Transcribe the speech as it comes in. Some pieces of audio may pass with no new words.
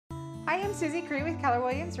Hi, I'm Suzi Cree with Keller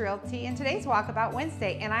Williams Realty, and today's Walkabout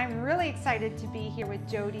Wednesday, and I'm really excited to be here with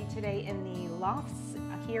Jody today in the Lofts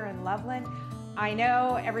here in Loveland. I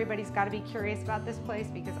know everybody's got to be curious about this place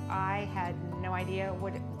because I had no idea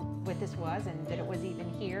what this was and that it was even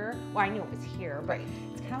here. Well, I knew it was here, but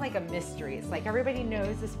it's kind of like a mystery. It's like everybody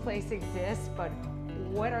knows this place exists, but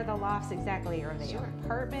what are the Lofts exactly? Are they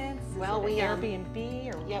apartments? Well, we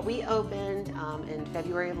Airbnb? Or? Yeah, we opened in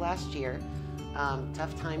February of last year.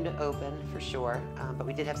 Tough time to open for sure, but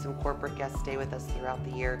we did have some corporate guests stay with us throughout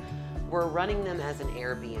the year. We're running them as an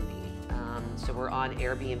Airbnb. So we're on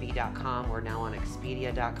Airbnb.com. We're now on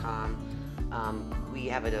Expedia.com. We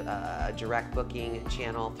have a direct booking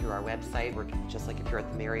channel through our website. We're just like if you're at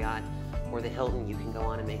the Marriott or the Hilton, you can go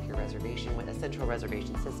on and make your reservation with a central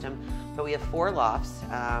reservation system. But we have 4 lofts.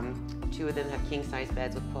 2 of them have king-size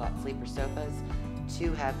beds with pull-out sleeper sofas.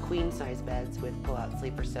 2 have queen-size beds with pull-out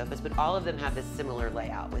sleeper sofas, but all of them have this similar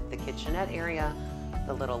layout with the kitchenette area,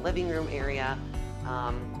 the little living room area.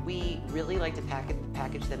 We really like to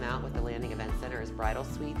package them out with the Landing Event Center as bridal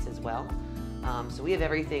suites as well. So we have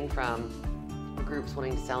everything from groups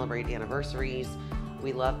wanting to celebrate anniversaries.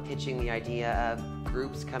 We love pitching the idea of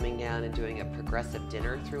groups coming down and doing a progressive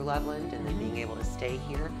dinner through Loveland and then being able to stay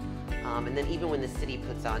here. And then even when the city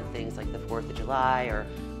puts on things like the 4th of July or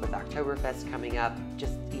with Oktoberfest coming up,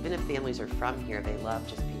 just even if families are from here, they love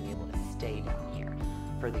just being able to stay down here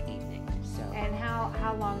for the evening. So. And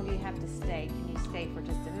how long do you have to stay? Can you stay for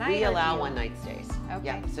just a night? We allow one-night stays. Okay.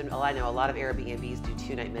 Yeah, so I know a lot of Airbnbs do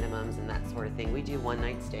 2-night minimums and that sort of thing. We do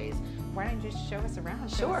one-night stays. Why don't you just show us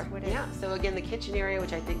around? Sure, yeah. So again, the kitchen area,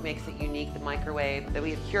 which I think makes it unique, the microwave. That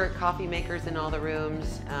we have Keurig coffee makers in all the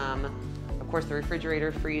rooms. Of course, the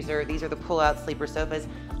refrigerator, freezer. These are the pull-out sleeper sofas.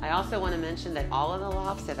 I also want to mention that all of the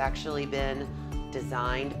lofts have actually been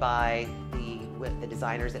designed by the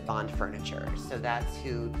designers at Bond Furniture. So that's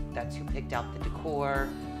who picked out the decor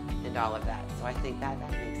and all of that. So I think that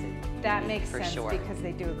makes it that makes for sense sure. Because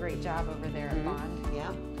they do a great job over there at Bond.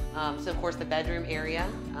 Yeah. So of course the bedroom area.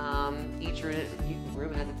 Each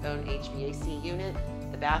room has its own HVAC unit.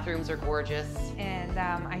 The bathrooms are gorgeous. And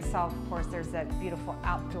I saw, of course, there's that beautiful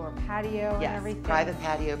outdoor patio and everything. Yes, private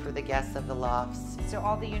patio for the guests of the lofts. So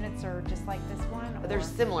all the units are just like this one? They're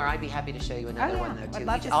similar. I'd be happy to show you another one though too.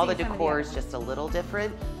 All the decor is just a little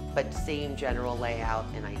different, but same general layout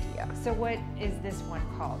and idea. So what is this one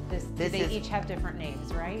called? They each have different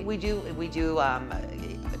names, right? We do. If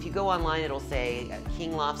you go online, it'll say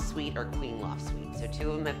King Loft Suite or Queen Loft Suite. So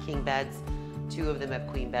 2 of them have king beds, 2 of them have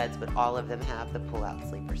queen beds, but all of them have the pull-out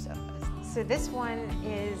sleeper sofas. So this one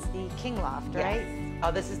is the King Loft, right? Yes.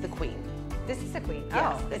 Oh, this is the queen. This is the queen.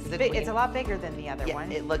 Yes, oh, this is the queen. It's a lot bigger than the other one.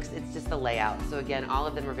 It's just the layout. So again, all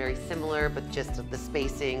of them are very similar, but just the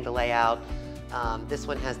spacing, the layout. This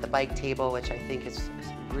one has the bike table, which I think is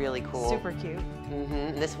really cool. Super cute.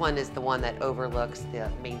 And this one is the one that overlooks the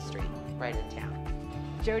main street right in town.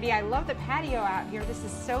 Jody, I love the patio out here. This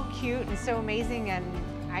is so cute and so amazing, and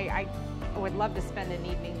I would love to spend an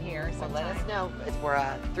evening here sometime. Well, let us know. We're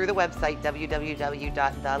through the website,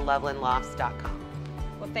 www.thelovelandlofts.com.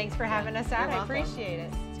 Well, thanks for having us out. You're I welcome. appreciate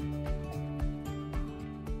it.